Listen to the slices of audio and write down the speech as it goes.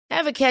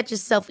Ever catch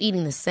yourself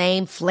eating the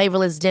same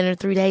flavorless dinner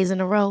 3 days in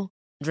a row?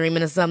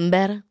 Dreaming of something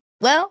better?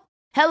 Well,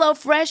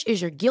 HelloFresh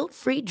is your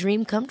guilt-free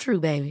dream come true,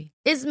 baby.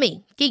 It's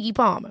me, Keke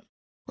Palmer.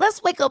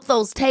 Let's wake up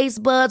those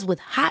taste buds with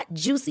hot,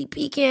 juicy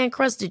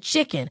pecan-crusted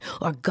chicken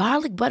or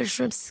garlic butter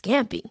shrimp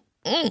scampi.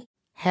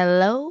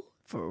 Hello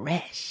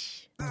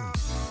Fresh.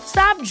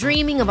 Stop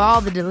dreaming of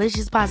all the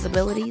delicious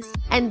possibilities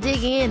and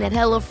dig in at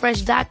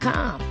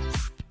HelloFresh.com.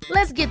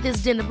 Let's get this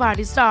dinner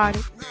party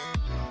started.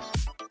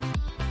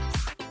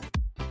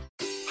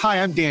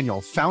 Hi, I'm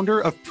Daniel, founder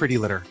of Pretty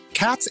Litter.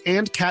 Cats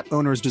and cat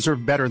owners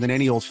deserve better than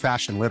any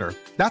old-fashioned litter.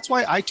 That's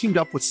why I teamed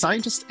up with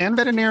scientists and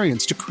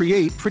veterinarians to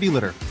create Pretty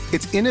Litter.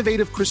 Its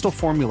innovative crystal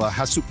formula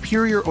has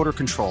superior odor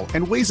control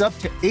and weighs up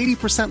to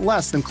 80%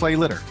 less than clay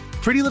litter.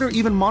 Pretty Litter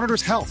even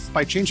monitors health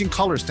by changing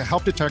colors to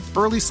help detect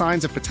early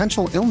signs of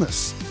potential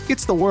illness.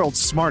 It's the world's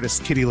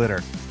smartest kitty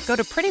litter. Go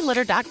to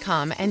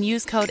prettylitter.com and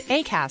use code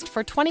ACAST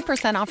for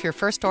 20% off your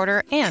first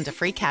order and a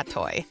free cat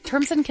toy.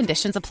 Terms and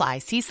conditions apply.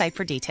 See site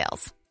for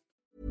details.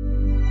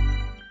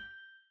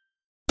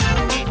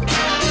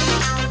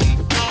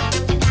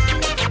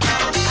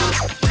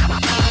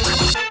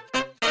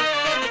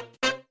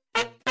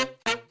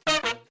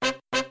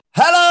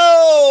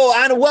 Hello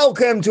and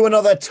welcome to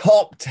another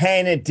Top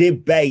 10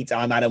 debate.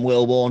 I'm Adam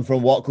Wilborn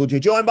from What Culture,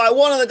 joined by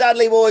one of the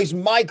Dudley boys,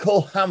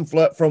 Michael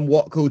Hamflett from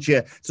What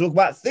Culture, to talk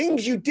about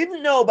things you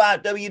didn't know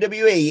about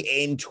WWE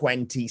in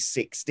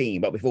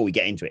 2016. But before we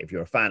get into it, if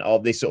you're a fan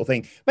of this sort of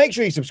thing, make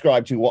sure you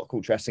subscribe to What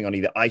Culture Wrestling on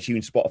either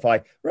iTunes,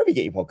 Spotify, wherever you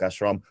get your podcasts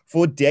from,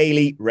 for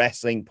daily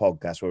wrestling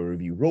podcasts where we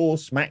review Raw,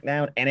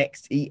 SmackDown,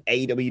 NXT,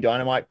 AEW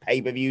Dynamite,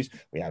 pay-per-views.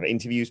 We have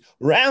interviews,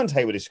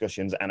 roundtable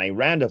discussions, and a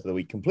roundup of the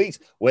week complete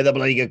with a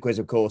bloody good quiz,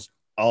 of course,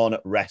 on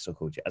Wrestle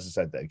Culture. As I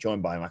said, though,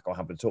 joined by Michael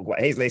Hamflett to talk about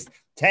his list,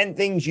 10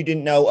 things you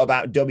didn't know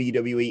about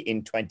WWE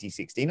in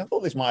 2016. I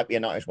thought this might be a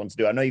nice one to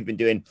do. I know you've been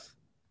doing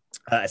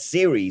a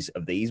series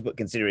of these, but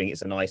considering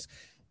it's a nice,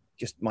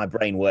 just my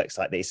brain works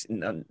like this,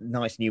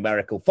 nice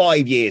numerical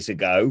 5 years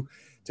ago,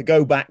 to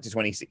go back to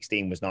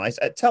 2016 was nice.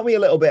 Tell me a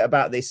little bit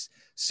about this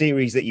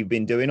series that you've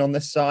been doing on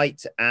the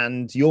site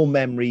and your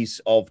memories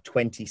of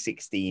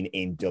 2016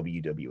 in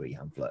WWE,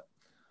 Hamflett.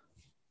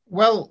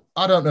 Well,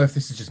 I don't know if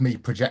this is just me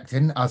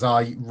projecting as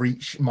I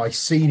reach my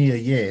senior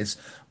years,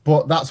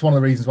 but that's one of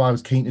the reasons why I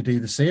was keen to do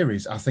the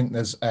series. I think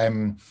there's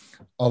a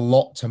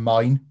lot to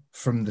mine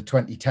from the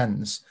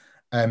 2010s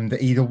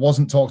that either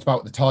wasn't talked about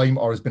at the time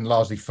or has been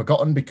largely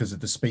forgotten because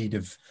of the speed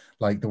of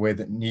like the way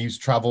that news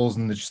travels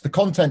and just the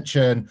content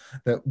churn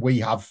that we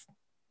have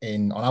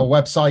on our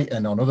website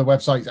and on other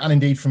websites, and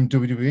indeed from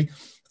WWE.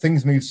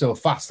 Things move so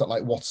fast that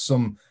like what's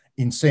some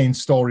insane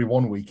story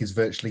one week is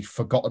virtually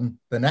forgotten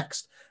the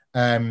next.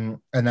 And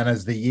then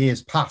as the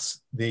years pass,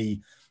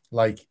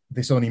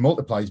 this only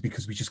multiplies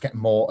because we just get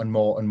more and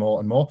more and more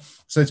and more.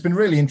 So it's been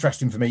really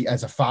interesting for me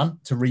as a fan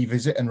to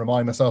revisit and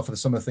remind myself of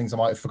some of the things I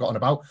might have forgotten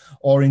about,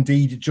 or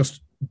indeed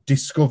just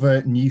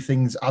discover new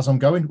things as I'm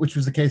going, which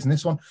was the case in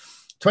this one.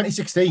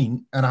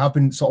 2016, and I have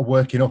been sort of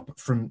working up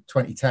from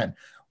 2010,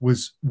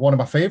 was one of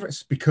my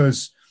favorites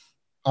because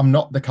I'm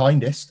not the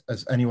kindest,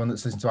 as anyone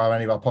that's listened to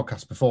any of our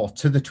podcasts before,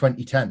 to the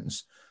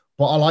 2010s,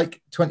 but I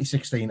like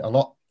 2016 a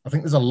lot. I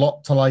think there's a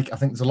lot to like. I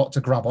think there's a lot to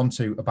grab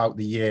onto about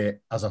the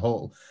year as a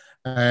whole.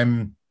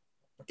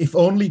 If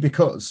only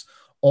because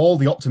all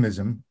the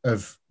optimism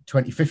of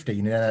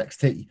 2015 in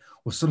NXT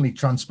was suddenly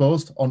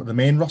transposed onto the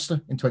main roster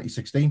in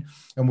 2016.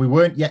 And we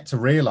weren't yet to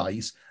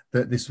realize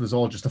that this was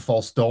all just a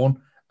false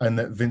dawn and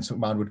that Vince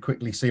McMahon would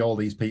quickly see all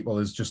these people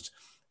as just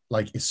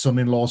like his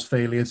son-in-law's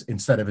failures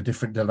instead of a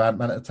different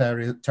developmental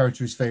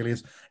territory's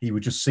failures. He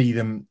would just see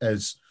them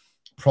as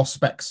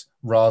prospects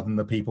rather than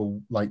the people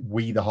like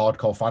we, the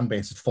hardcore fan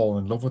base, had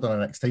fallen in love with on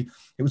NXT.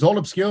 It was all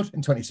obscured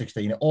in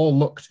 2016. It all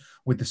looked,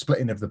 with the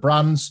splitting of the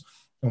brands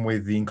and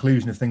with the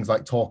inclusion of things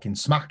like Talking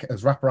Smack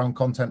as wraparound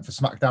content for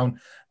SmackDown,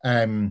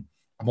 a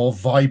more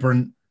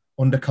vibrant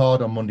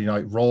undercard on Monday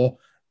Night Raw,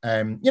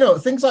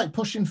 things like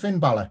pushing Finn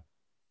Balor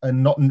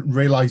and not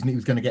realizing he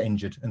was going to get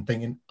injured and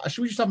thinking,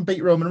 should we just have him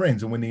beat Roman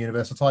Reigns and win the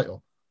Universal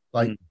title?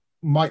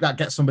 Might that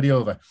get somebody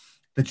over?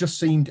 There just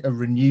seemed a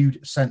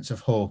renewed sense of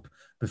hope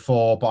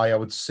before, by I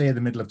would say the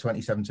middle of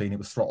 2017, it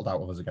was throttled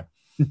out of us again.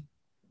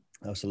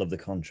 I also love the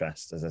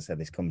contrast. As I said,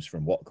 this comes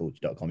from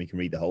whatculture.com. You can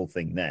read the whole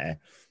thing there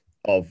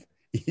of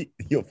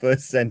your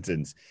first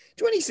sentence.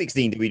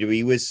 2016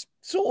 WWE was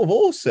sort of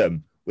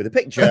awesome with a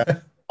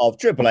picture of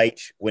Triple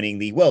H winning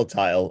the world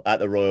title at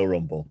the Royal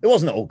Rumble. It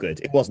wasn't all good.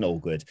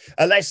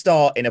 Let's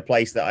start in a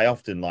place that I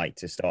often like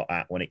to start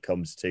at when it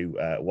comes to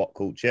What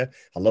Culture.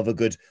 I love a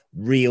good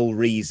real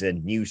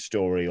reason news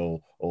story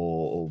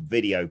or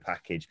video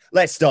package.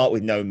 Let's start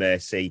with No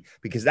Mercy,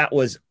 because that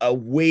was a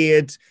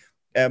weird...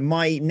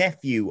 my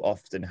nephew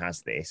often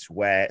has this,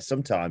 where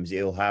sometimes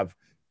he'll have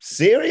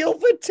cereal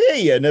for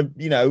tea and I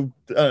don't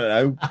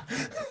know,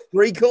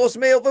 3-course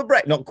meal for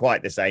breakfast. Not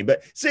quite the same,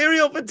 but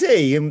cereal for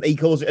tea. And he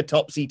calls it a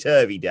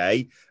topsy-turvy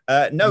day.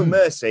 No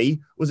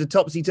Mercy was a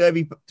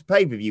topsy-turvy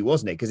pay-per-view,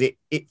 wasn't it? Because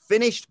it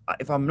finished,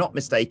 if I'm not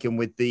mistaken,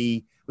 with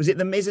was it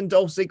the Miz and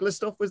Dolph Ziggler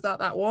stuff? Was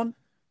that one?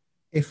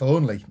 If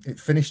only. It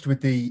finished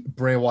with the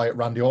Bray Wyatt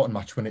Randy Orton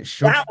match when it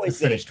should have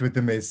finished with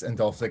The Miz and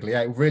Dolph Ziggler.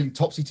 Yeah, really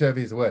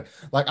topsy-turvy is the word.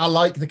 Like, I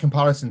like the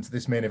comparison to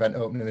this main event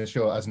opening the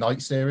show as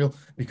night cereal,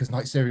 because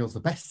night cereal's the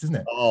best, isn't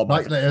it? Oh,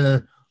 my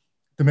the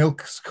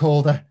milk's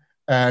colder.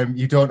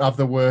 You don't have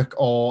the work,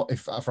 or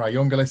if for our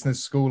younger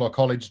listeners, school or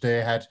college day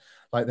ahead.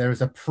 Like, there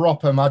is a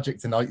proper magic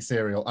to night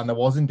cereal, and there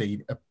was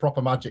indeed a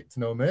proper magic to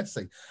No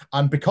Mercy.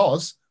 And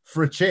because,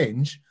 for a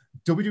change,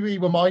 WWE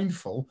were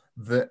mindful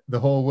that the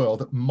whole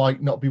world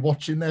might not be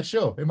watching their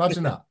show.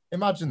 Imagine that.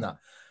 Imagine that.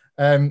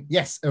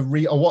 Yes, a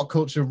What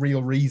Culture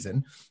real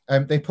reason.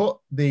 They put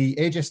the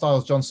AJ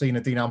Styles, John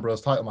Cena, Dean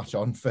Ambrose title match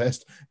on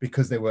first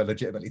because they were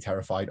legitimately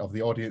terrified of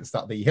the audience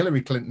that the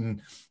Hillary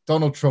Clinton,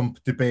 Donald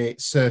Trump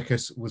debate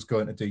circus was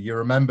going to do. You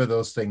remember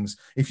those things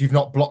if you've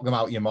not blocked them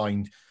out of your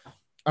mind.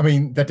 I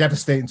mean, they're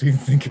devastating to even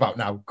think about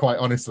now, quite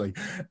honestly.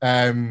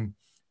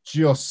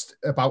 Just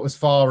about as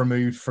far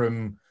removed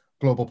from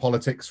global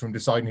politics, from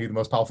deciding who the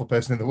most powerful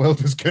person in the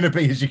world was going to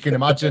be, as you can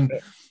imagine.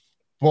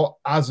 But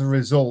as a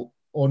result,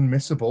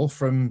 unmissable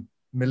from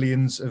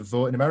millions of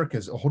voting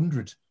Americans,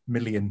 100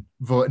 million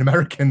voting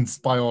Americans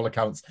by all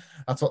accounts.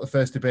 That's what the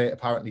first debate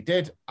apparently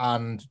did.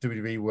 And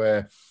WWE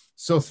were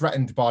so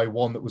threatened by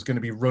one that was going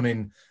to be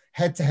running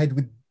head-to-head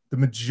with the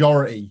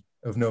majority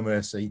of No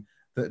Mercy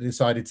that they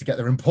decided to get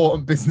their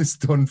important business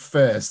done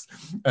first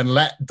and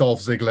let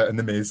Dolph Ziggler and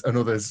The Miz and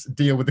others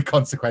deal with the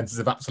consequences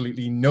of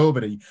absolutely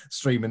nobody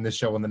streaming this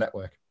show on the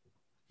network.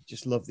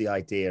 Just love the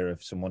idea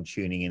of someone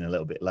tuning in a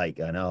little bit late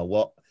going, oh,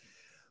 what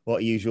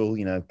usual,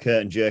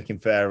 curtain jerking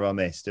fare have I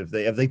missed? Have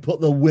they put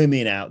the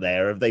women out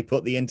there? Have they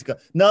put the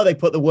No, they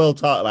put the world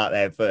title out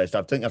there first.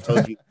 I think I've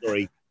told you the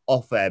story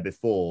off air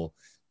before.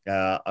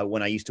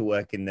 When I used to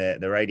work in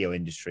the radio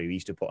industry, we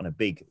used to put on a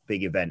big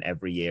event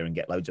every year and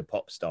get loads of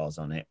pop stars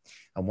on it.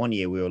 And one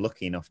year we were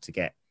lucky enough to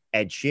get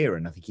Ed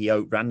Sheeran. I think he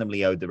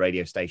randomly owed the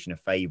radio station a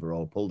favor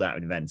or pulled out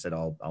an event and said,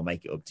 I'll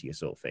make it up to you,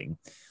 sort of thing.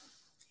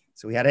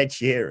 So we had Ed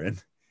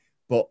Sheeran,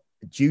 but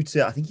due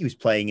to, I think he was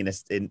playing in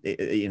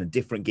a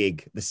different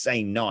gig the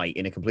same night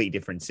in a completely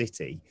different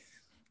city.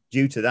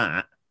 Due to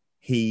that,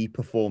 he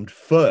performed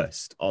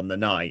first on the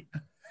night.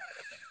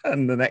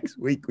 And the next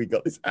week, we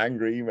got this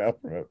angry email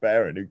from a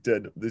parent who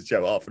turned up the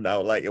show half an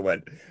hour later,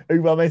 went,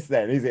 who I missed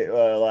then? Is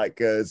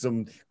it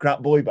some crap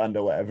boy band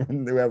or whatever?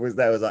 And whoever was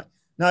there was like,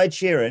 no, Ed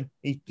Sheeran.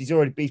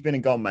 He's been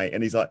and gone, mate.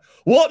 And he's like,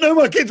 what? No,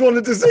 my kids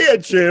wanted to see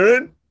Ed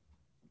Sheeran.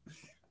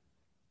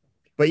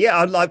 But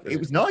yeah, it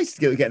was nice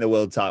to get the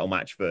world title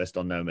match first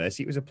on No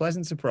Mercy. It was a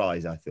pleasant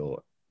surprise, I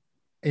thought.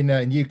 In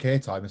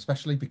UK time,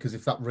 especially, because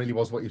if that really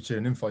was what you're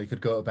tuning in for, you could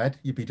go to bed,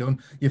 you'd be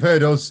done. You've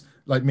heard us,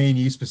 like me and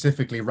you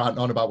specifically, rant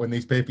on about when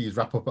these pay-per-views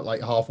wrap up at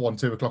like 1:30,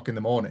 2 o'clock in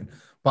the morning.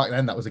 Back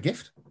then, that was a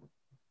gift.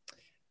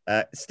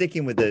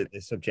 Sticking with the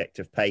subject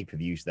of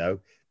pay-per-views, though,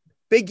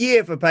 big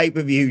year for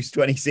pay-per-views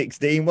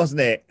 2016,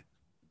 wasn't it?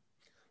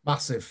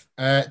 Massive.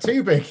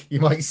 Too big, you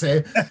might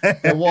say.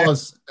 There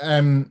was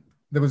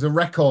a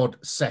record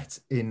set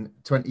in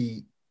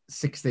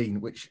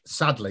 2016, which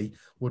sadly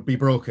would be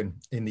broken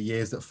in the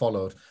years that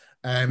followed.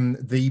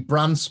 The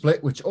brand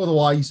split, which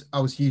otherwise I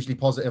was hugely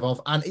positive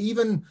of, and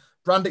even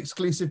brand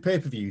exclusive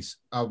pay-per-views,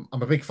 I'm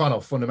a big fan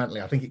of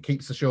fundamentally. I think it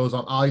keeps the shows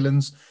on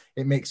islands.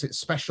 It makes it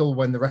special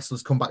when the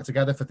wrestlers come back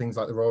together for things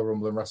like the Royal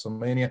Rumble and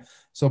WrestleMania.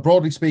 So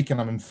broadly speaking,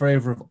 I'm in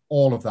favor of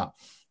all of that.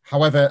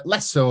 However,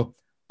 less so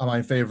am I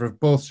in favor of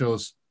both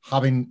shows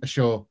having a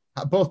show,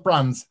 both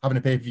brands having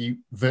a pay-per-view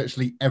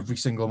virtually every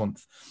single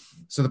month.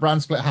 So the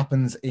brand split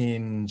happens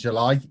in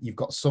July. You've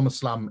got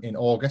SummerSlam in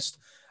August.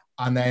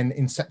 And then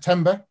in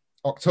September,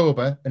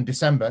 October, and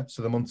December,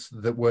 so the months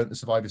that weren't the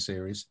Survivor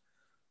Series,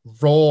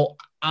 Raw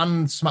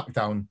and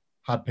SmackDown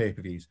had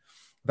pay-per-views.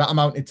 That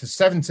amounted to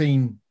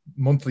 17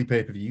 monthly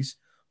pay-per-views,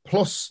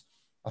 plus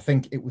I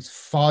think it was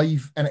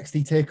 5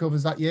 NXT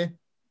takeovers that year,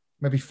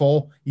 maybe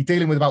 4. You're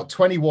dealing with about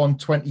 21,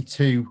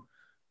 22.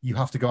 You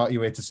have to go out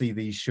your way to see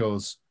these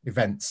shows,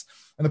 events.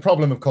 And the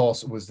problem, of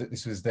course, was that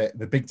this was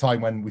the big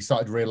time when we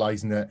started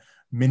realizing that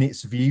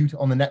minutes viewed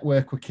on the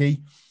network were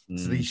key.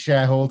 So these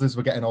shareholders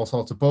were getting all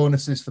sorts of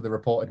bonuses for the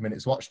reported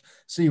minutes watched.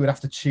 So you would have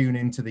to tune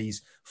into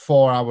these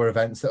 4-hour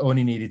events that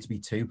only needed to be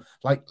 2.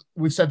 Like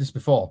we've said this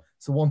before,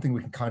 it's the one thing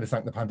we can kind of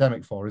thank the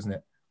pandemic for, isn't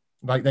it?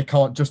 Like they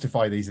can't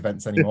justify these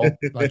events anymore,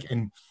 like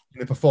in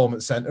the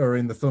Performance Center or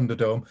in the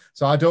Thunderdome.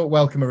 So I don't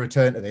welcome a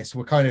return to this.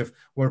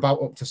 We're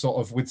about up to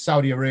sort of with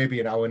Saudi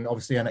Arabia now and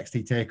obviously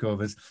NXT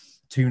takeovers,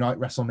 2-night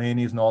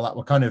WrestleManias and all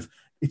that.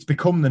 It's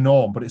become the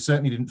norm, but it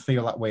certainly didn't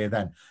feel that way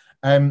then.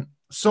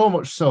 So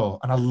much so,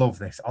 and I love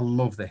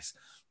this,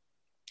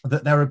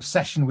 that their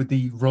obsession with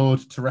the Road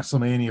to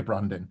WrestleMania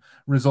branding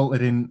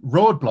resulted in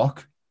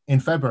Roadblock in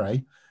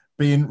February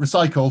being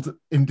recycled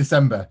in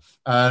December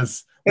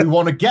as we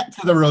want to get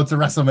to the Road to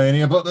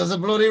WrestleMania, but there's a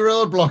bloody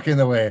roadblock in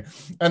the way.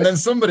 And then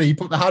somebody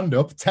put the hand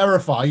up,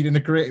 terrified, in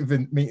a creative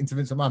meeting to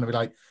Vince McMahon, and be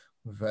like,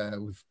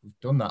 we've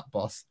done that,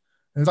 boss.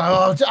 And it's like,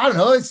 oh, I don't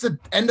know, it's the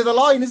end of the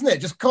line, isn't it?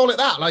 Just call it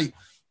that.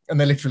 And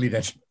they literally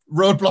did.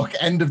 Roadblock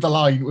end of the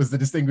line was the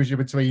distinguisher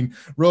between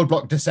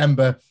Roadblock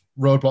December,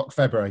 Roadblock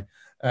February.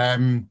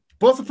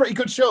 Both are pretty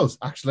good shows,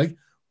 actually,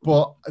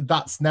 but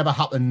that's never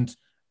happened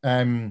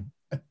that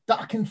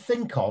I can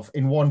think of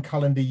in one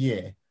calendar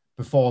year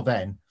before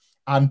then.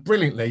 And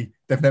brilliantly,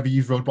 they've never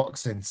used roadblocks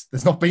since.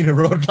 There's not been a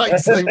road like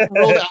so they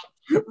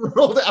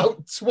rolled it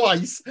out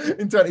twice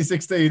in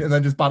 2016 and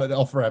then just banned it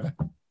off forever.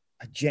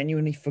 I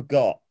genuinely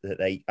forgot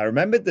that I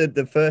remember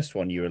the first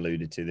one you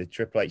alluded to, the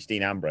Triple H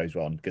Dean Ambrose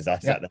one, because I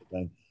sat there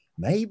going,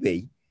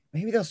 maybe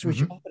they'll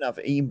switch up and have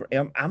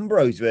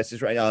Ambrose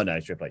versus Ray. Oh no,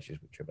 Triple H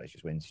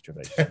just wins.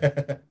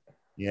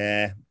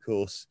 Yeah, of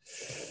course.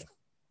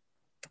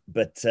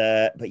 But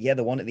yeah,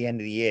 the one at the end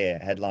of the year,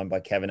 headlined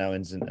by Kevin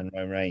Owens and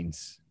Roman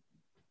Reigns,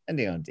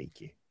 ending on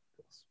DQ.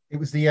 It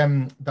was the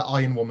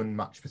Iron Woman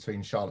match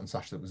between Charlotte and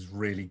Sasha that was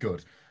really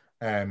good.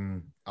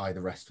 The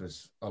rest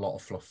was a lot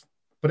of fluff.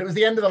 But it was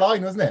the end of the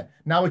line, wasn't it?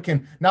 Now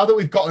that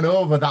we've gotten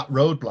over that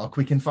roadblock,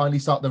 we can finally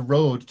start the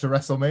road to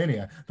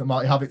WrestleMania that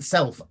might have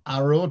itself a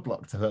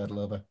roadblock to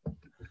hurdle over.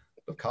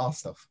 The car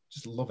stuff.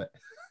 Just love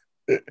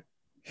it.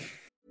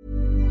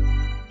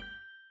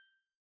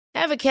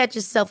 Ever catch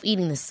yourself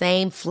eating the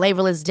same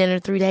flavorless dinner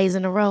 3 days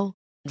in a row?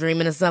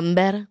 Dreaming of something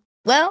better?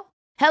 Well,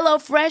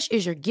 HelloFresh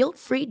is your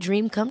guilt-free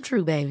dream come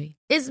true, baby.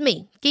 It's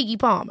me, Keke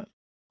Palmer.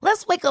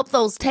 Let's wake up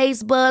those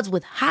taste buds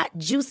with hot,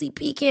 juicy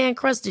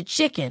pecan-crusted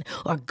chicken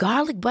or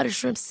garlic butter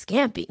shrimp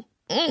scampi.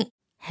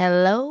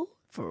 Hello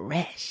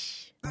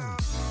Fresh.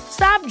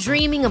 Stop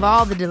dreaming of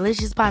all the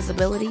delicious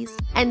possibilities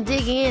and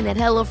dig in at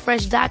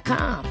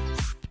HelloFresh.com.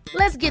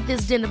 Let's get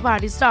this dinner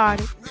party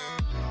started.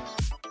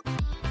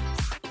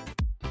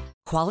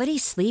 Quality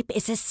sleep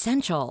is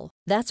essential.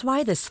 That's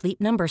why the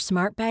Sleep Number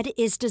Smart Bed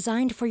is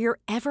designed for your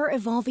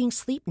ever-evolving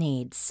sleep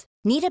needs.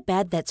 Need a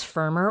bed that's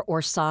firmer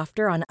or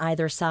softer on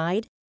either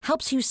side?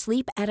 Helps you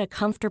sleep at a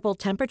comfortable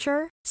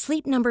temperature?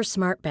 Sleep Number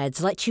Smart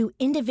Beds let you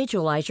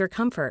individualize your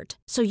comfort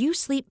so you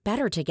sleep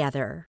better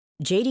together.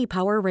 J.D.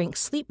 Power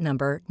ranks Sleep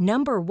Number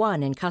number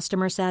 1 in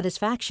customer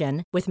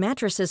satisfaction with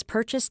mattresses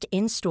purchased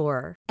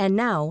in-store. And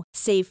now,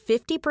 save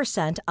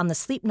 50% on the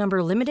Sleep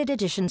Number Limited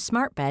Edition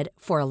Smart Bed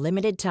for a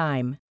limited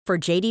time. For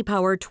J.D.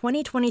 Power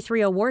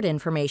 2023 award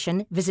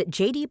information, visit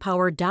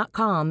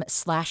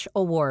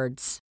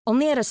jdpower.com/awards.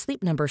 Only at a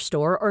Sleep Number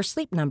store or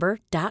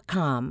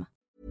sleepnumber.com.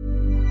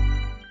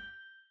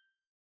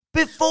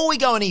 Before we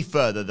go any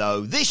further,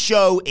 though, this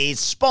show is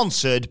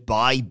sponsored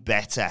by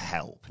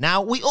BetterHelp.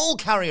 Now, we all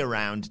carry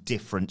around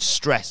different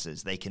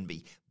stressors. They can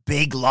be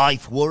big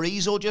life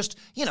worries or just,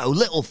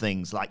 little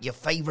things like your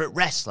favorite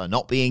wrestler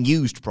not being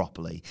used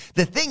properly.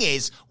 The thing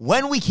is,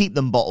 when we keep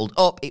them bottled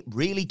up, it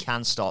really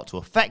can start to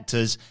affect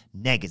us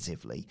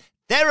negatively.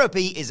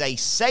 Therapy is a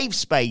safe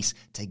space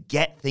to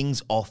get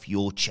things off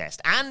your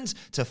chest and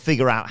to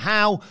figure out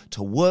how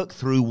to work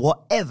through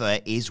whatever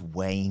is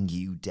weighing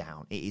you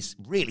down. It is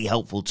really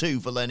helpful too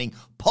for learning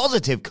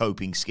positive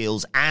coping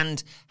skills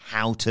and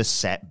how to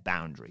set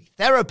boundaries.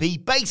 Therapy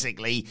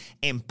basically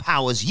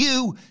empowers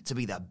you to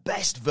be the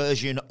best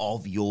version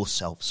of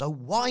yourself. So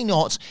why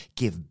not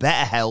give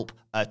BetterHelp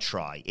a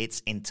try?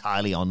 It's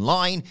entirely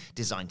online,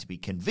 designed to be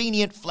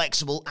convenient,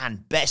 flexible,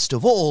 and best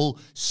of all,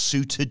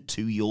 suited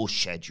to your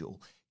schedule.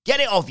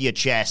 Get it off your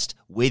chest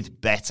with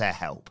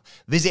BetterHelp.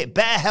 Visit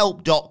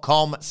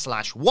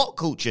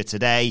betterhelp.com/whatculture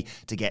today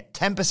to get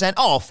 10%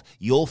 off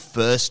your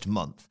first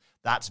month.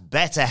 That's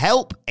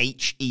BetterHelp,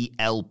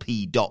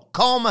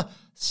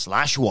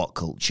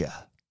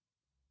 HELP.com/whatculture.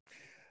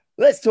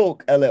 Let's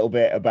talk a little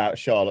bit about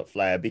Charlotte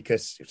Flair,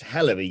 because it's a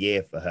hell of a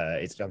year for her.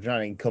 I'm trying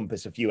to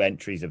encompass a few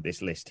entries of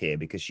this list here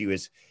because she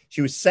was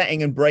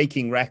setting and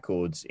breaking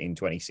records in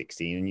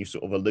 2016, and you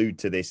sort of allude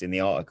to this in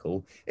the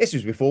article. This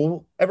was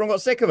before everyone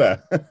got sick of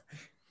her.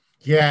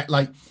 Yeah,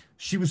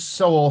 she was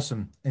so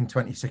awesome in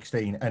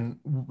 2016, and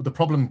the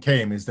problem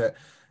came is that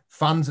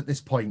fans at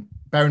this point,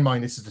 bear in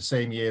mind this is the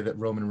same year that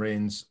Roman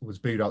Reigns was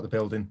booed out the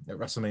building at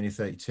WrestleMania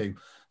 32.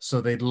 So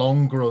they'd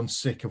long grown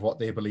sick of what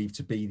they believed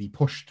to be the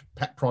pushed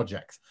pet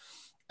project.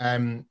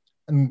 And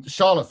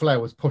Charlotte Flair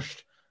was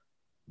pushed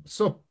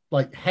so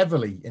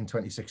heavily in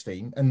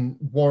 2016 and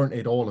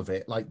warranted all of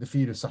it. The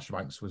feud of Sasha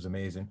Banks was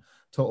amazing,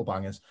 total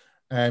bangers.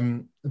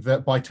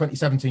 That by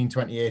 2017,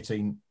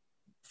 2018,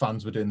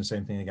 fans were doing the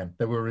same thing again.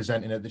 They were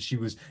resenting it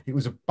it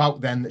was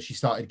about then that she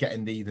started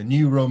getting the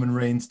new Roman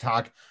Reigns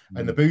tag,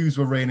 and the boos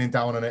were raining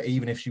down on her,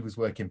 even if she was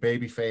working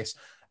babyface,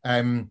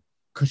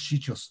 because she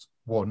just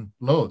won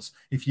loads.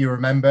 If you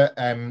remember,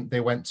 they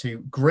went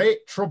to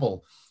great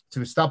trouble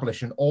to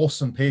establish an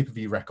awesome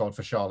pay-per-view record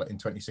for Charlotte in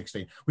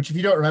 2016, which if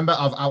you don't remember,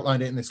 I've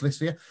outlined it in this list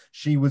for you.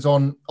 She was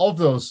on, of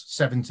those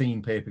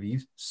 17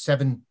 pay-per-views,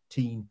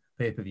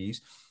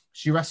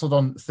 she wrestled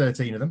on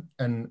 13 of them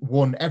and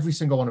won every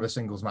single one of her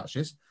singles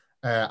matches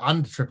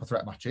and triple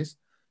threat matches.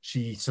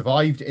 She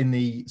survived in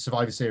the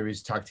Survivor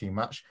Series tag team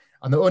match,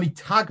 and the only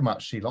tag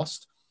match she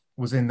lost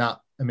was in that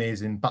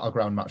amazing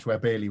Battleground match where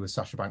Bayley was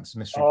Sasha Banks'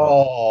 mystery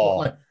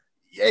partner.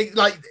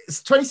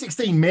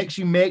 2016 makes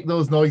you make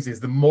those noises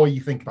the more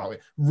you think about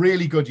it.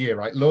 Really good year,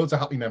 right? Loads of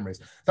happy memories.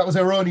 That was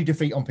her only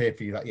defeat on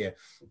pay-per-view that year.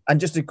 And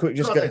just to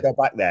go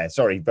back there,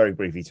 sorry, very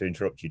briefly to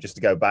interrupt you, just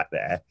to go back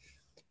there,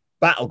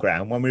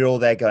 Battleground, when we were all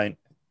there going,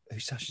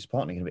 who's Sasha's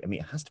partner going to be? I mean,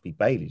 it has to be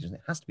Bailey, doesn't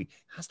it? Has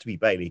to be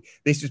Bailey.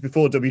 This was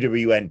before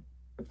WWE went,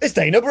 it's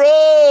Dana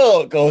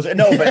Brooke. Or,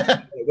 no,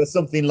 but it was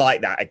something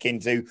like that, akin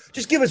to,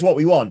 just give us what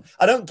we want.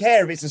 I don't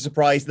care if it's a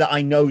surprise that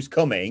I know's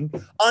coming.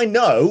 I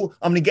know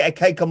I'm going to get a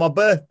cake on my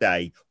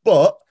birthday,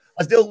 but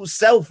I still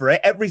sell for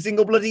it every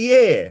single bloody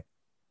year.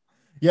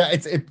 Yeah,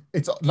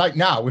 it's like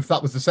now, if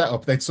that was the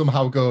setup, they'd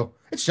somehow go,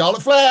 it's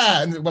Charlotte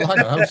Flair. And, well, hang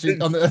on, how's she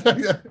on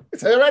the,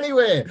 it's her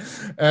anyway.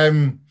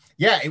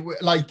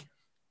 Like,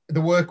 the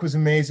work was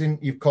amazing.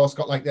 You, of course,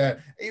 got like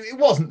it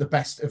wasn't the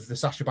best of the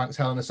Sasha Banks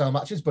Hell in a Cell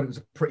matches, but it was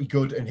a pretty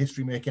good and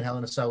history-making Hell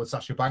in a Cell with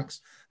Sasha Banks.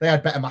 They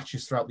had better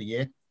matches throughout the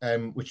year,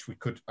 which we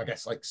could, I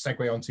guess, like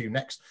segue onto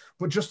next.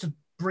 But just to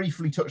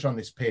briefly touch on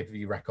this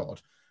pay-per-view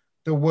record,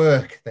 the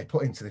work they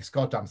put into this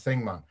goddamn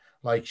thing, man.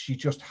 Like, she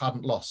just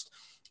hadn't lost.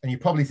 And you're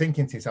probably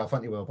thinking to yourself,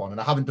 aren't you, Wilborn? And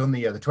I haven't done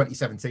the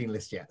 2017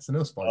 list yet, so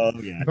no spoiler. Oh,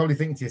 yeah. You're probably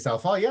thinking to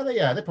yourself, oh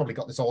yeah, they probably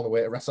got this all the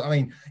way to wrestle. I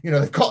mean, you know,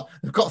 they've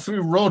got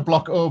through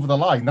Roadblock over the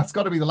line. That's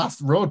got to be the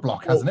last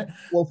Roadblock, hasn't it?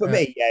 Well, for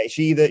me, yeah,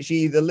 she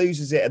either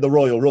loses it at the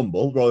Royal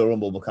Rumble. Royal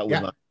Rumble will kind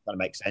of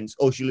make sense,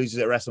 or she loses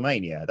it at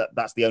WrestleMania.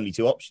 That's the only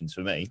two options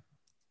for me.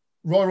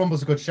 Royal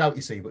Rumble's a good shout,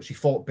 you see, but she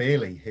fought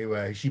Bailey,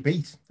 who she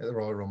beat at the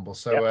Royal Rumble,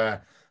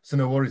 so so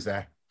no worries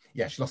there.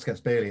 Yeah, she lost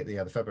against Bailey at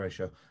the February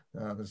show.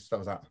 That was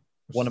that.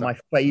 One of my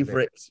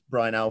favourite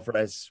Brian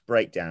Alvarez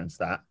breakdowns,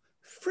 that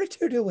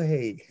frittered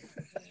away.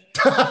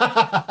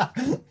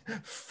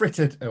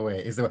 Frittered away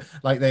is the way.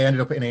 Like, they ended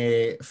up in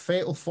a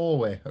fatal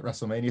 4-way at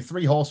WrestleMania.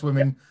 3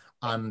 horsewomen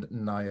and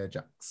Nia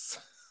Jax.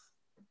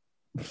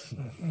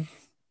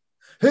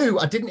 Who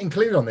I didn't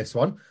include on this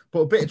one, but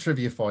a bit of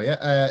trivia for you.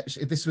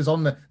 This was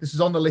on the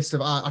list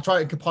of, I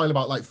tried to compile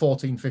about like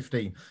 14,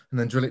 15 and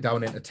then drill it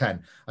down into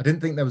 10. I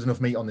didn't think there was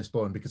enough meat on this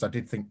bone because I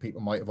did think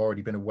people might have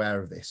already been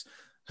aware of this.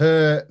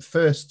 Her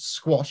first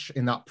squash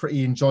in that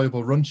pretty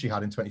enjoyable run she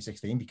had in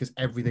 2016, because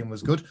everything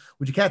was good.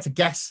 Would you care to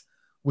guess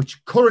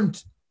which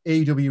current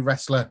AEW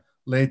wrestler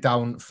laid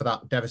down for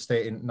that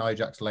devastating Nia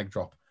Jax leg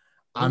drop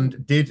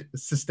and did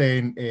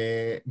sustain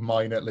a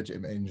minor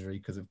legitimate injury?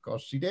 Because of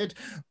course she did.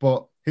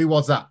 But who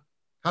was that?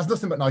 Has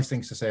nothing but nice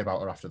things to say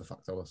about her after the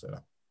fact, I will say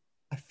that.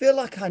 I feel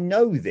like I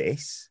know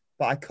this,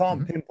 but I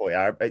can't pinpoint.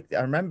 I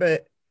remember.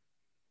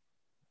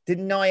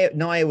 Didn't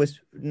Nia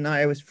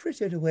was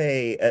frittered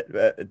away at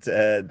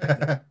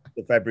the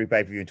February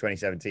pay-per-view in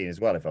 2017 as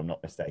well, if I'm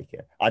not mistaken.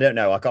 I don't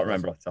know. I can't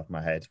remember off the top of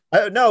my head.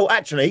 Oh, no,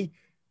 actually,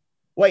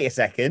 wait a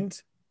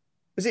second.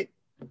 Was it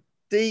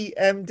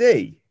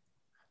DMD?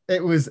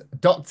 It was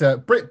Dr.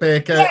 Britt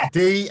Baker, yes!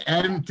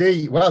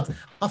 DMD. Well,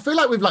 I feel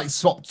like we've like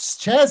swapped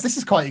chairs. This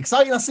is quite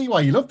exciting. I see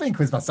why you love being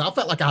Quizmaster. I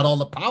felt like I had all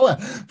the power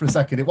for a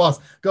second. It was.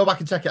 Go back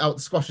and check it out.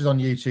 The squash is on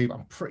YouTube.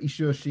 I'm pretty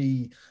sure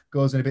she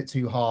goes in a bit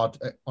too hard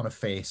on her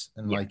face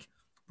and like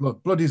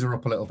bloodies her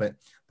up a little bit.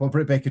 But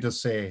Britt Baker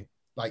does say,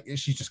 like,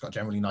 she's just got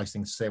generally nice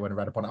things to say when I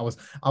read upon it.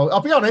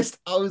 I'll be honest,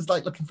 I was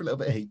like looking for a little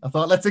bit of heat. I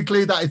thought, let's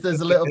include that if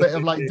there's a little bit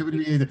of like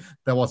WWE.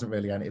 There wasn't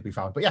really any to be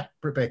found. But yeah,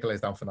 Britt Baker lays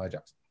down for Nia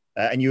Jax.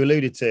 And you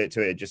alluded to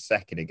it just a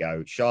second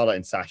ago. Charlotte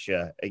and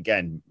Sasha,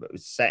 again,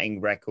 setting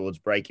records,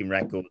 breaking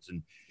records,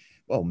 and,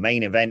 well,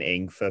 main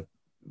eventing for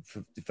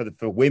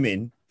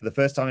women for the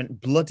first time in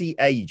bloody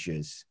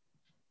ages.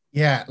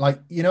 Yeah,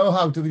 like, you know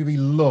how WWE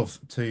love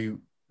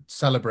to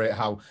celebrate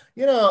how,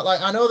 you know,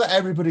 like, I know that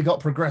everybody got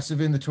progressive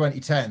in the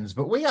 2010s,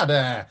 but we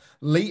had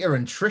Lita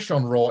and Trish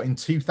on Raw in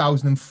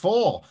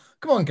 2004.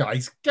 Come on,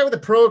 guys, get with the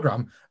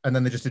program. And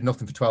then they just did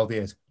nothing for 12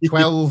 years.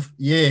 12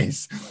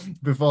 years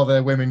before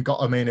the women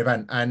got a main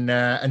event.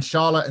 And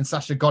Charlotte and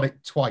Sasha got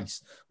it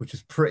twice, which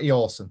was pretty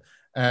awesome.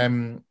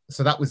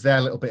 So that was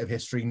their little bit of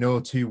history. No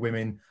two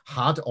women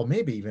had, or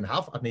maybe even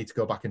have, I'd need to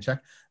go back and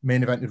check,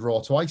 main evented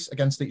Raw twice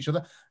against each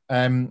other.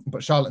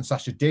 But Charlotte and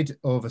Sasha did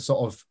over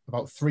sort of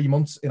about 3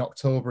 months in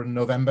October and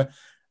November.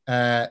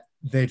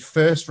 They'd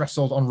first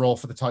wrestled on Raw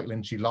for the title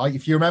in July.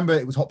 If you remember,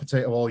 it was hot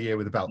potato all year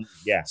with the belt.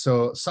 Yeah.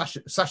 So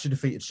Sasha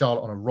defeated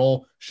Charlotte on a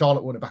Raw.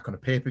 Charlotte won it back on a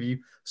pay-per-view.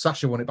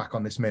 Sasha won it back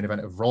on this main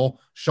event of Raw.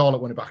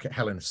 Charlotte won it back at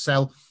Hell in a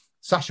Cell.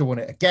 Sasha won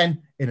it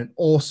again in an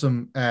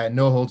awesome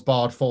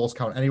no-holds-barred Falls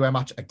Count Anywhere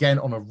match, again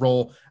on a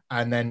Raw.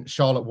 And then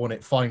Charlotte won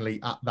it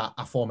finally at that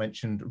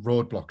aforementioned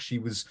Roadblock. She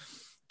was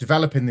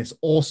developing this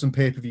awesome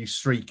pay-per-view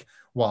streak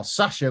while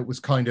Sasha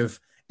was kind of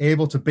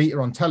able to beat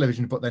her on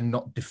television, but then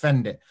not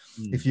defend it.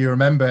 If you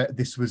remember,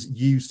 this was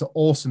used to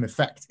awesome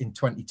effect in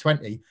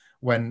 2020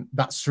 when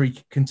that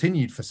streak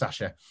continued for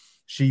Sasha.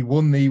 She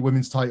won the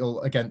women's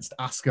title against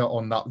Asuka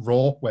on that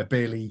Raw where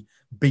Bayley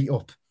beat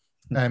up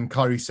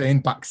Kairi Sane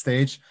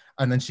backstage,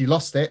 and then she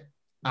lost it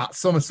at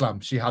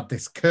SummerSlam. She had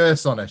this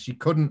curse on her. She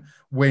couldn't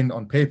win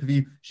on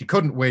pay-per-view. She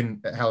couldn't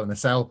win at Hell in a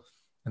Cell,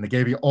 and they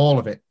gave you all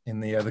of it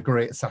in the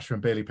great Sasha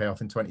and Bayley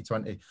payoff in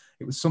 2020.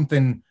 It was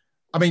something,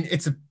 I mean,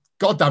 it's a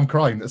goddamn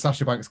crime that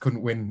Sasha Banks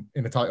couldn't win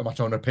in a title match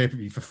on a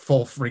pay-per-view for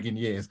 4 frigging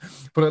years.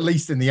 But at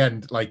least in the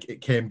end, like,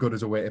 it came good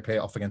as a way to pay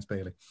it off against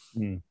Bayley.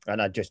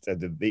 And I just,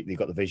 you've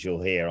got the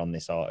visual here on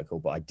this article,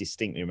 but I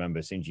distinctly remember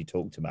as soon as you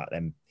talked about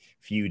them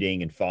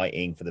feuding and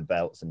fighting for the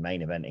belts and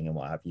main eventing and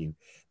what have you,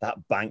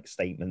 that Bank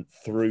statement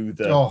through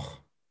the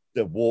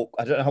the walk.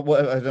 I don't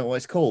know what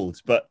it's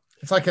called, but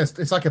it's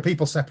like a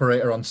people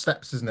separator on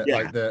steps, isn't it?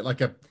 Yeah.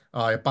 Like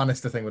a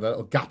banister thing with a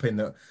little gap in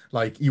that.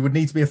 Like you would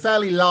need to be a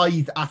fairly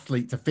lithe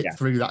athlete to fit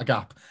through that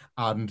gap,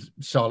 and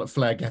Charlotte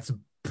Flair gets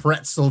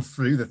pretzeled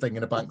through the thing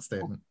in a bank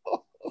statement.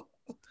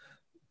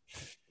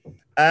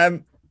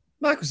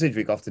 Michael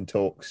Sidgwick often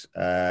talks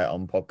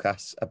on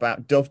podcasts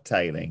about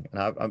dovetailing,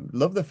 and I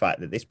love the fact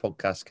that this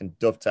podcast can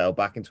dovetail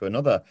back into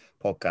another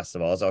podcast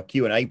of ours, our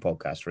Q&A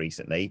podcast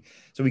recently,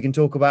 so we can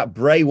talk about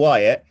Bray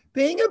Wyatt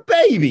being a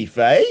baby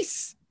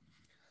face.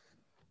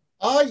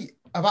 I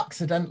have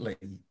accidentally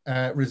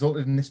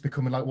resulted in this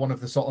becoming like one of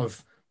the sort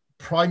of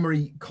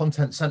primary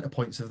content center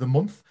points of the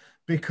month,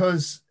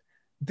 because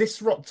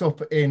this rocked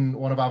up in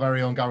one of our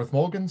very own Gareth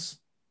Morgan's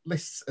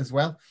lists as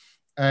well.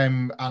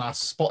 And I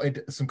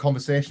spotted some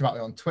conversation about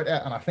it on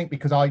Twitter. And I think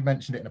because I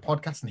mentioned it in a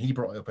podcast and he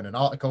brought it up in an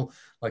article,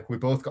 like we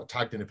both got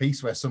tagged in a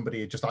piece where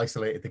somebody had just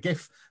isolated the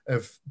GIF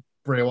of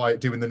Bray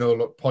Wyatt doing the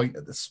no-look point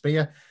at the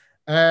spear.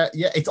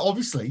 It's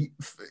obviously,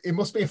 it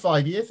must be a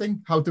 5-year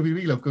thing. How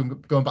WWE love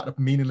going back to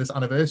meaningless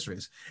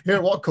anniversaries. Here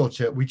at What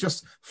Culture, we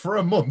just, for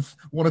a month,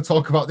 want to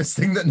talk about this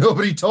thing that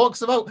nobody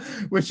talks about,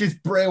 which is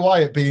Bray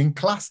Wyatt being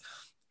class.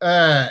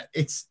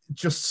 It's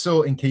just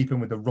so in keeping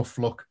with the rough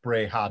look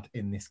Bray had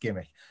in this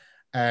gimmick.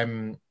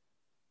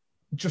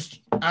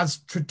 Just as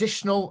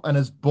traditional and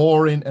as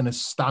boring and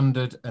as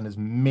standard and as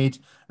mid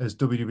as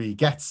WWE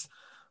gets.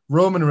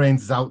 Roman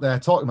Reigns is out there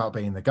talking about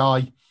being the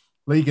guy.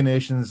 League of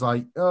Nations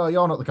like, oh,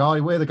 you're not the guy,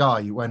 we're the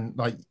guy. When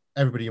like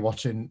everybody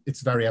watching, it's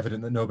very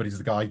evident that nobody's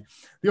the guy.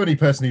 The only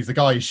person who's the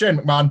guy is Shane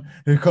McMahon,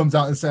 who comes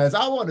out and says,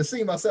 I want to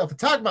see myself a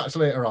tag match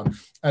later on.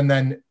 And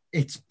then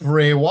it's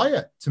Bray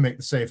Wyatt to make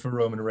the save for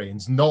Roman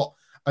Reigns, not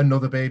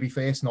another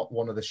babyface, not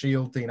one of the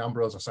Shield, Dean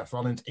Ambrose or Seth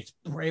Rollins. It's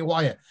Bray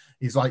Wyatt.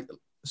 He's like,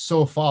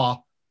 so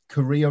far,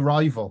 career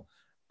rival.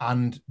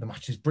 And the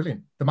match is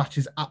brilliant. The match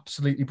is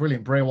absolutely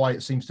brilliant. Bray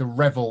Wyatt seems to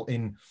revel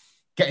in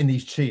getting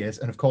these cheers.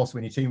 And of course,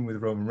 when you're teaming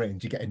with Roman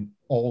Reigns, you're getting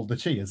all the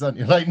cheers, aren't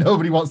you? Like,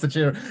 nobody wants to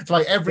cheer. It's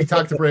like every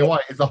tag to Bray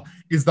Wyatt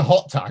is the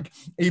hot tag,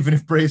 even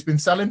if Bray's been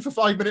selling for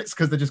 5 minutes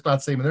because they're just glad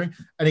to see him in the ring.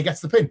 And he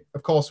gets the pin,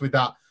 of course, with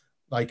that,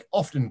 like,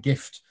 often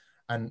gift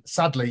and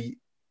sadly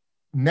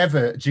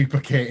never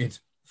duplicated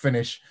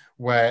finish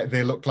where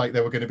they looked like they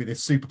were going to be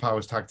this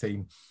superpowers tag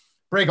team.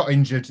 Bray got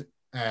injured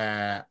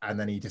and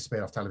then he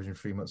disappeared off television for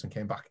a few months and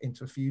came back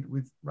into a feud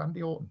with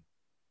Randy Orton.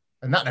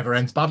 And that never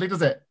ends badly,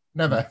 does it?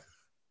 Never.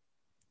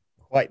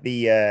 Quite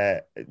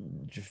the,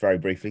 just very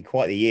briefly,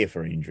 quite the year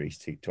for injuries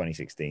to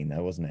 2016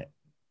 though, wasn't it?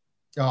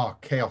 Oh,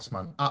 chaos,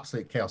 man.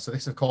 Absolute chaos. So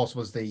this, of course,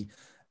 was the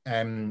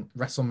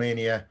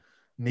WrestleMania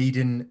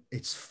needing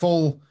its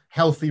full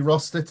healthy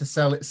roster to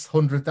sell its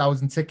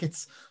 100,000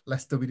 tickets,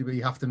 lest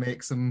WWE have to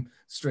make some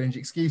strange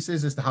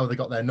excuses as to how they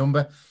got their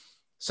number.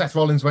 Seth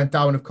Rollins went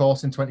down, of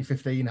course, in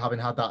 2015, having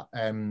had that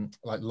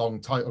like long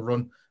title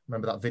run.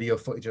 Remember that video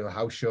footage of the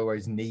house show where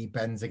his knee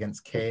bends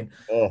against Kane?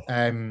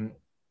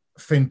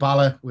 Finn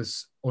Balor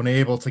was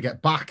unable to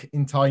get back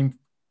in time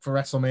for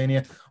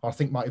WrestleMania, or I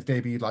think might have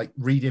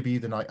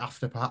re-debuted the night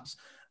after, perhaps,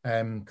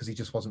 because he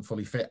just wasn't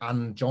fully fit.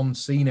 And John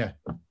Cena,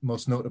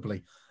 most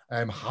notably,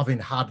 having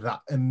had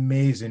that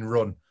amazing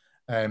run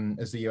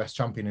as the US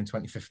champion in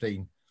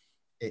 2015,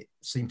 it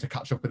seemed to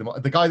catch up with him.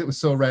 The guy that was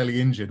so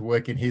rarely injured,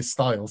 working his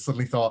style,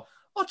 suddenly thought,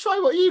 I'll try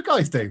what you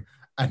guys do,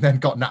 and then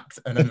got napped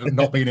and ended up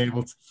not being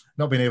able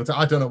to.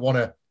 I don't want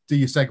to do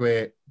your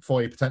segue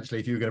for you potentially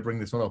if you were going to bring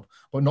this one up,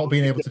 but not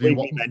being able to do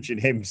what you mentioned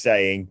him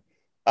saying,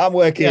 I'm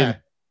working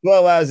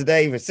 12 hours a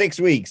day for 6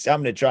 weeks.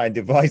 I'm going to try and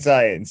defy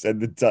science.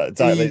 And the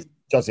title is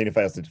John Cena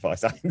fails to defy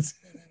science.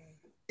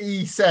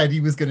 He said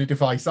he was going to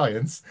defy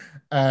science,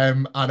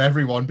 and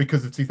everyone,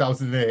 because of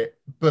 2008,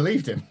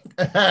 believed him.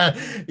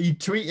 He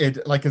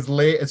tweeted like as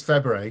late as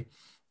February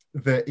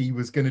that he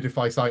was going to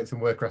defy science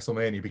and work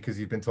WrestleMania because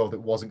he'd been told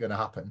it wasn't going to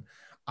happen.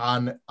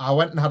 And I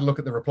went and had a look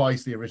at the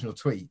replies to the original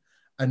tweet,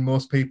 and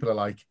most people are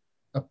like,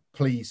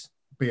 please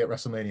be at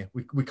WrestleMania.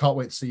 We can't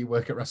wait to see you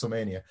work at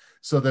WrestleMania.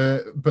 So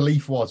the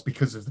belief was,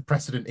 because of the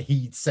precedent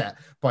he'd set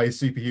by his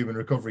superhuman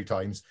recovery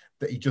times,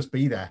 that he'd just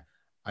be there.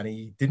 And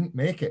he didn't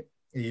make it.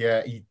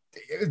 It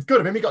was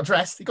good of him. He got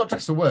dressed. He got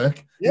dressed to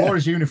work. He wore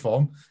his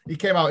uniform. He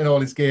came out in all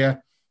his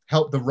gear,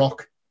 helped The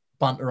Rock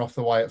banter off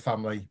the Wyatt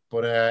family.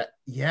 But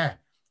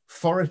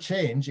for a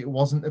change, it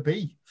wasn't to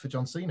be for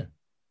John Cena.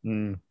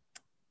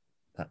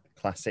 That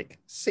classic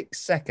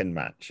 6-second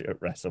match at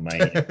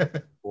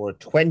WrestleMania or a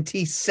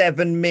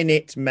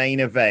 27-minute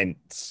main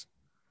event,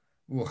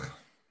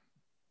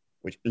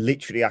 which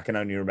literally I can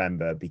only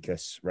remember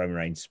because Roman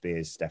Reigns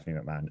spears Stephanie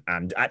McMahon.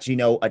 And actually,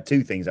 no,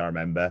 2 things I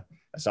remember,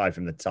 aside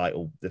from the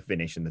title, the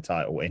finish and the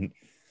title win.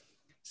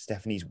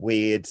 Stephanie's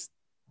weird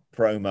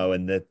promo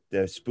and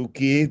the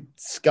spooky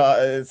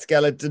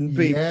skeleton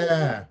people.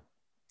 Yeah.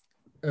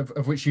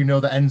 Of which you know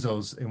that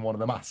Enzo's in one of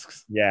the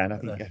masks. Yeah, and I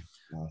think...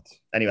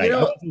 Anyway,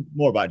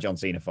 more about John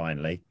Cena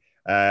finally.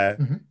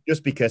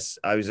 Just because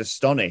I was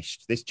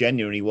astonished. This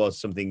genuinely was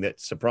something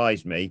that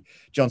surprised me.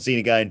 John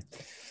Cena going,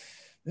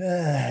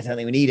 I don't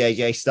think we need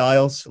AJ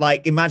Styles.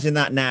 Like, imagine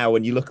that now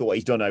when you look at what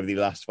he's done over the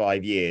last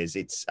 5 years.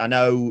 I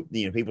know,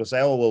 people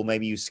say, oh, well,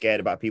 maybe he was scared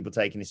about people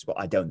taking his spot.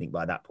 I don't think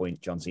by that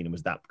point John Cena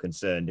was that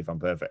concerned, if I'm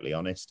perfectly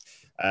honest.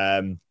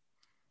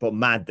 But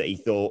mad that he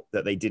thought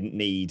that they didn't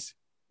need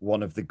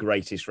one of the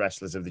greatest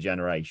wrestlers of the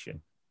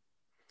generation.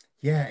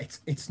 Yeah,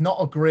 it's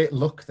not a great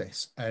look,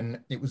 this. And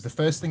it was the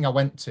first thing I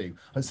went to.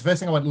 It's the first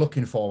thing I went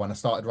looking for when I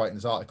started writing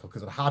this article,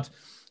 because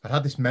I'd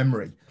had this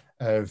memory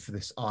of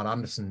this Arn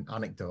Anderson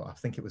anecdote. I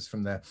think it was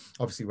from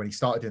obviously when he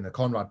started doing the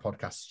Conrad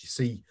podcast, you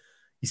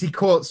see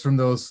quotes from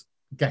those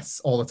guests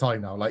all the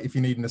time now. Like, if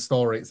you're needing a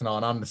story, it's an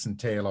Arn Anderson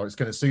tale, or it's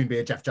going to soon be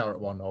a Jeff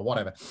Jarrett one, or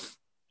whatever.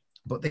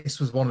 But this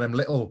was one of them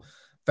little,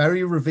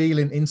 very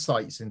revealing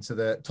insights into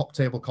the top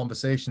table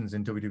conversations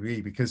in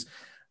WWE, because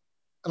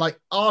like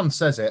Arn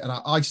says it, and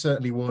I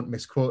certainly won't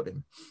misquote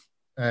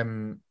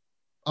him.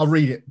 I'll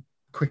read it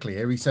quickly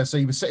here. He says, so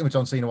he was sitting with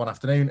John Cena one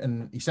afternoon,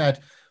 and he said,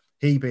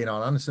 he being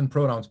Arn Anderson,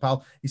 pronouns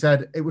pal, he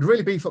said, it would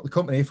really beef up the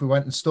company if we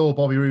went and stole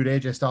Bobby Roode,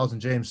 AJ Styles,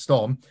 and James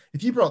Storm.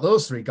 If you brought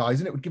those three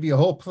guys in, it would give you a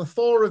whole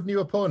plethora of new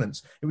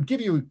opponents. It would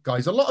give you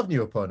guys a lot of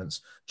new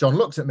opponents. John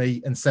looked at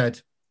me and said,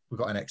 we've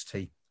got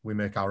NXT. We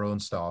make our own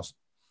stars.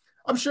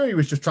 I'm sure he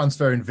was just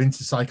transferring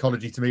Vince's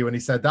psychology to me when he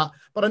said that,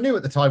 but I knew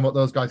at the time what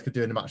those guys could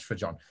do in a match for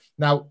John.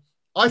 Now,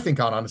 I think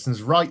Arn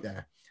Anderson's right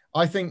there.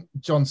 I think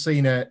John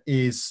Cena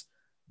is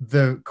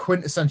the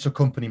quintessential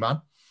company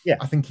man. Yeah.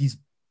 I think he's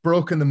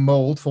broken the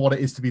mold for what it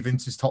is to be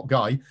Vince's top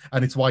guy,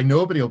 and it's why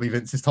nobody will be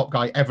Vince's top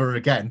guy ever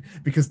again,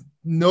 because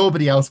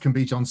nobody else can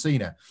be John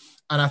Cena.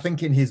 And I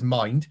think in his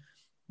mind,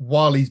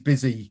 while he's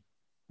busy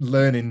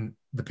learning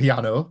the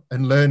piano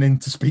and learning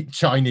to speak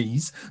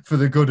Chinese for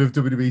the good of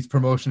WWE's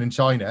promotion in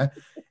China,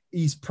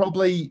 he's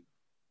probably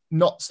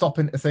not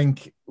stopping to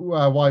think,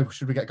 well, why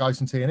should we get guys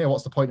from TNA?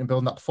 What's the point in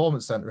building that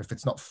performance center if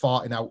it's not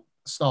farting out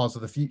stars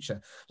of the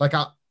future? Like,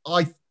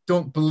 I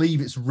don't believe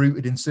it's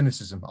rooted in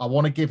cynicism. I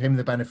want to give him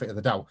the benefit of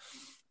the doubt.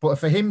 But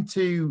for him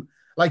to,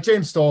 like,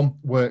 James Storm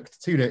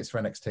worked 2 dates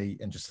for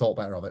NXT and just thought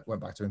better of it,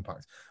 went back to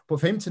Impact. But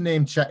for him to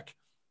name check,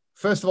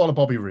 first of all, a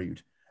Bobby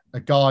Roode, a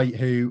guy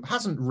who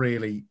hasn't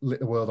really lit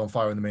the world on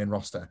fire in the main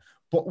roster,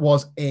 but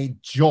was a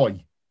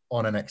joy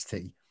on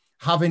NXT,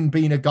 having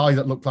been a guy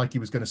that looked like he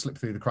was going to slip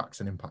through the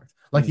cracks in Impact.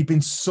 Like, he'd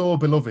been so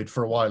beloved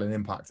for a while in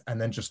Impact, and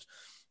then just,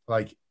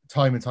 like,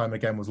 time and time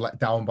again was let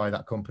down by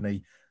that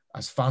company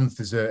as fans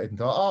deserted and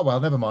thought, oh, well,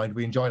 never mind.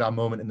 We enjoyed our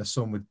moment in the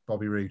sun with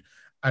Bobby Roode.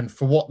 And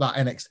for what that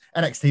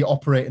NXT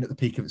operating at the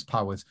peak of its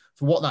powers,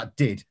 for what that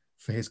did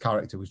for his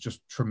character was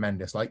just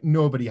tremendous. Like,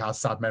 nobody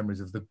has sad memories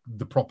of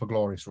the proper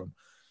glorious run.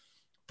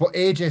 But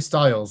AJ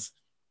Styles,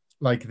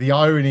 like, the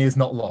irony is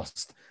not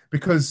lost,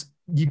 because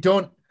you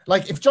don't,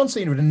 like, if John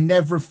Cena would have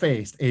never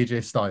faced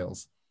AJ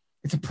Styles,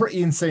 it's a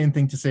pretty insane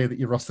thing to say that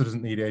your roster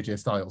doesn't need AJ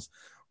Styles.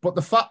 But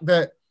the fact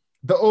that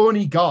the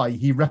only guy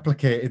he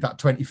replicated that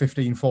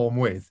 2015 form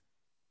with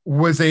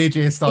was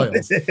AJ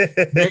Styles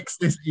makes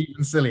this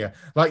even sillier.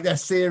 Like, their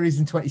series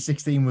in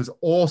 2016 was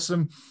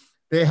awesome.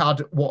 They had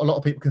what a lot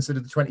of people consider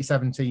the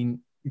 2017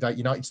 like,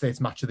 United States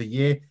Match of the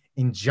Year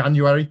in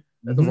January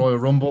at the Royal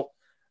Rumble.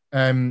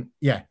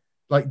 Yeah,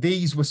 like,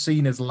 these were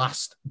seen as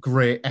last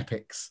great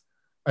epics,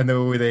 and they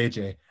were with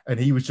AJ, and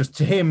he was just,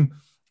 to him,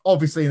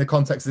 obviously in the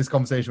context of this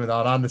conversation with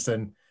Arn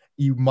Anderson,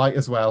 you might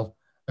as well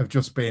have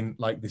just been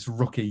like this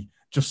rookie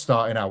just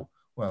starting out.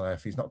 Well,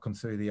 if he's not come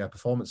through the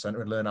performance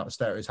center and learn how to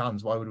stare at his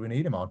hands, why would we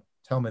need him on?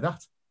 Tell me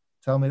that.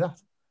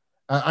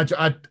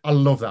 I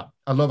love that.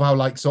 I love how,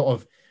 like, sort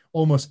of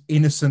almost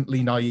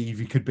innocently naive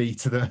he could be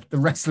to the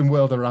wrestling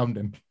world around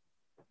him.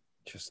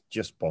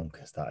 Just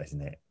bonkers, that,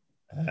 isn't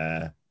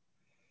it?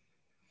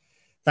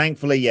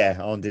 Thankfully, yeah,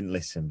 Arn didn't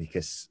listen,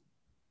 because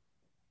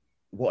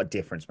what a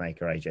difference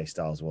maker AJ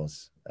Styles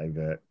was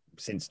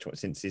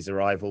since his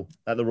arrival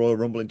at the Royal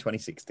Rumble in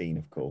 2016,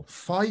 of course.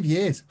 5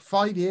 years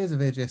of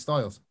AJ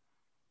Styles.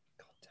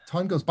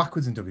 Time goes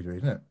backwards in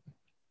WWE, doesn't it?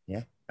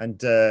 Yeah, and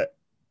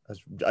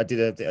I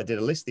did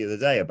a list the other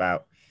day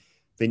about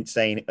Vince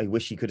saying I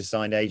wish he could have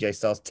signed AJ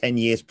Styles 10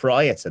 years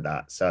prior to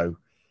that. So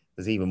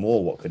there's even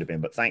more what could have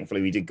been. But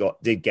thankfully, we did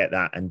get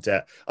that, and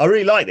I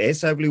really like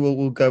this. Hopefully,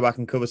 we'll go back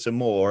and cover some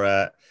more.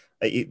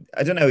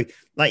 I don't know,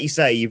 like you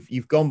say,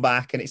 you've gone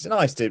back, and it's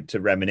nice to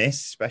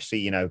reminisce,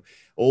 especially,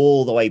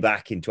 all the way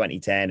back in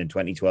 2010 and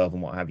 2012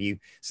 and what have you.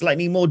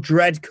 Slightly more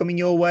dread coming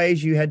your way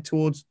as you head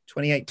towards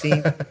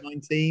 2018,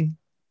 2019.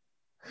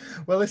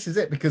 Well, this is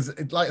it, because,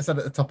 like I said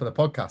at the top of the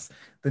podcast,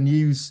 the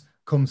news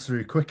comes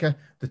through quicker,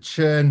 the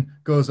churn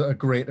goes at a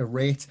greater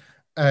rate.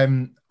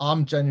 I'm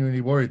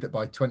genuinely worried that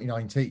by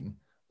 2019,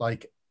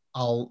 like,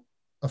 I'll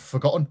have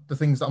forgotten the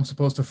things that I'm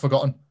supposed to have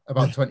forgotten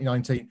about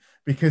 2019,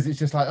 because it's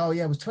just like, oh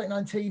yeah, was it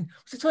 2019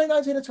 or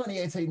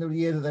 2018 the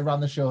year that they ran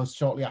the shows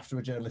shortly after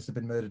a journalist had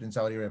been murdered in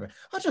Saudi Arabia?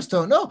 I just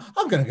don't know.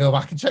 I'm going to go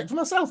back and check for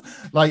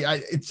myself. Like,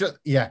 it's just,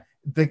 yeah,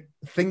 the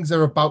things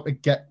are about to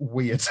get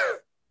weird.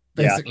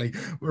 Basically,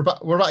 yeah.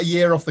 We're about a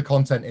year off the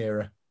content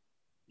era.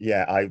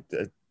 Yeah, I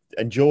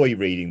enjoy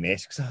reading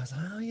this, because I was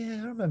like, oh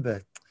yeah, I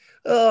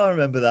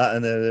remember that,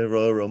 and the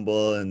Royal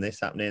Rumble, and this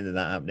happening and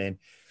that happening.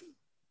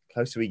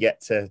 closer we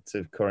get to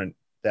current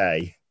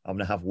day, I'm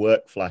going to have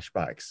work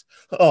flashbacks.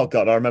 Oh,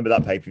 God, I remember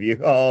that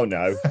pay-per-view. Oh,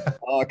 no.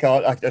 I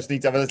can't. I just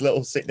need to have a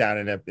little sit down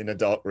in a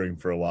dark room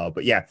for a while.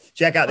 But yeah,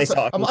 check out this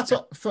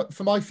article.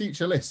 For my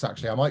future list,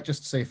 actually, I might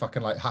just see if I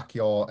can hack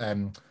your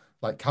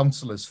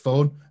counselor's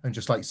phone and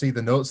just see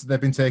the notes that they've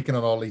been taking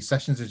on all these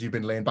sessions as you've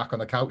been laying back on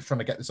the couch trying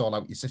to get this all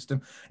out of your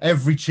system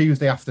every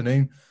Tuesday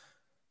afternoon.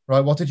 Right,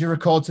 what did you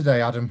record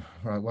today, Adam?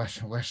 Right, where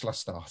shall I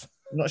start?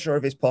 I'm not sure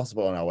if it's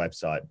possible on our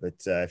website, but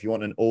if you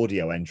want an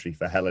audio entry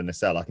for Hell in a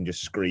Cell, I can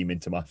just scream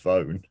into my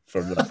phone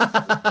from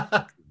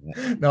the...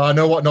 No, I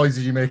know what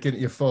noises you make into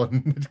your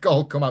phone. It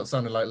all come out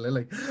sounding like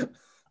Lily.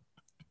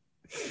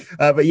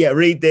 But yeah,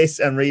 read this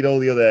and read all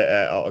the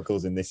other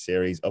articles in this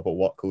series up at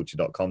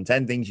whatculture.com.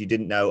 10 things you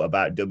didn't know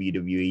about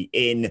WWE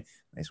in...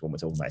 This one we're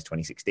talking about is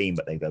 2016,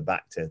 but they go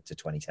back to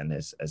 2010,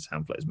 as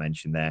Hamflet has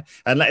mentioned there.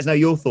 And let us know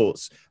your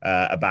thoughts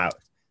about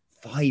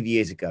 5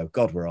 years ago.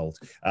 God, we're old.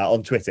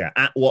 On Twitter,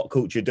 at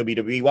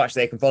WhatCultureWWE. Watch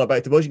there. You can follow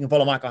both of us. You can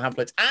follow Michael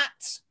Hamflet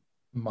at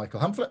Michael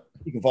Hamflet.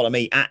 You can follow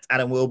me at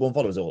Adam Wilborn.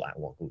 Follow us all at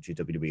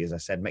WhatCultureWWE. As I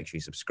said, make sure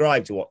you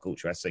subscribe to What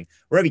Culture Wrestling,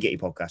 wherever you get your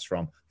podcasts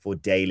from, for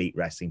daily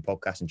wrestling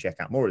podcasts, and check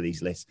out more of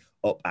these lists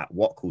up at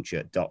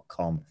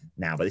whatculture.com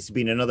now. But this has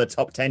been another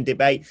Top 10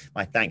 debate.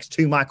 My thanks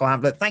to Michael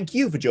Hamflet. Thank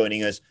you for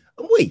joining us,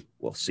 and we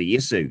will see you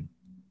soon.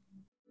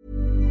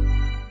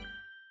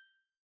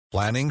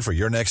 Planning for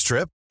your next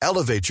trip?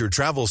 Elevate your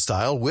travel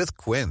style with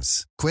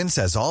Quince. Quince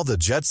has all the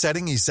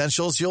jet-setting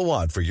essentials you'll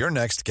want for your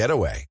next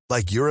getaway,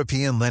 like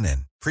European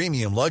linen,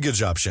 premium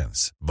luggage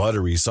options,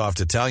 buttery soft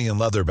Italian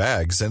leather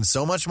bags, and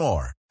so much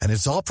more. And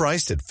it's all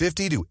priced at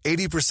 50 to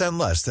 80%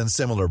 less than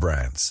similar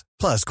brands.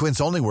 Plus, Quince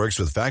only works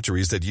with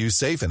factories that use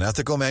safe and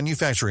ethical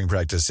manufacturing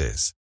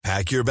practices.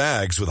 Pack your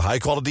bags with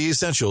high-quality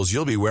essentials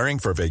you'll be wearing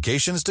for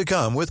vacations to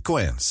come with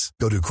Quince.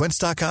 Go to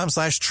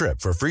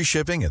quince.com/trip for free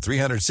shipping and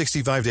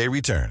 365-day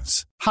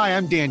returns. Hi,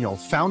 I'm Daniel,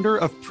 founder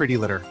of Pretty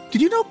Litter.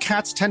 Did you know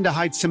cats tend to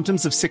hide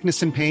symptoms of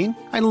sickness and pain?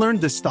 I learned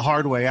this the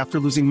hard way after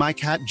losing my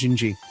cat,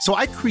 Gingy. So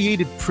I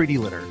created Pretty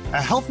Litter,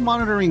 a health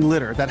monitoring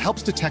litter that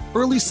helps detect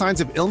early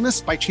signs of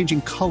illness by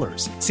changing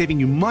colors, saving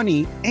you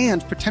money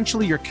and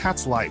potentially your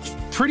cat's life.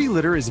 Pretty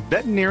Litter is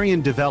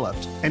veterinarian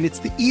developed, and it's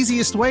the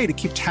easiest way to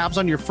keep tabs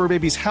on your fur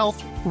baby's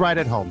health right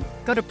at home.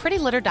 Go to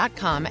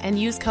prettylitter.com and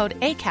use code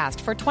ACAST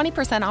for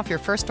 20% off your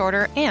first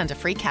order and a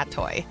free cat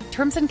toy.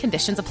 Terms and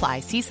conditions apply.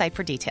 See site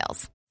for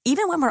details.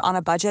 Even when we're on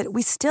a budget,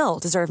 we still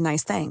deserve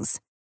nice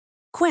things.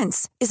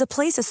 Quince is a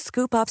place to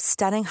scoop up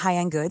stunning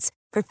high-end goods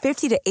for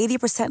 50 to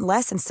 80%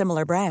 less than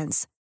similar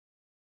brands.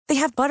 They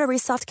have buttery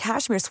soft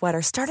cashmere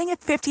sweaters starting at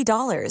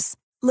 $50,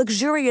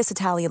 luxurious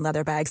Italian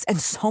leather bags,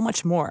 and so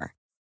much more.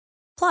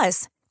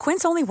 Plus,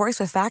 Quince only works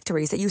with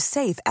factories that use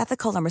safe,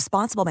 ethical, and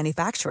responsible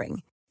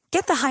manufacturing.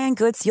 Get the high-end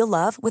goods you'll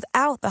love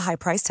without the high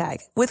price tag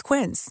with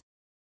Quince.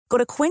 Go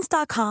to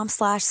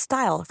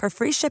quince.com/style for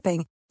free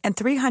shipping and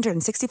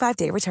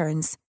 365-day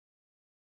returns.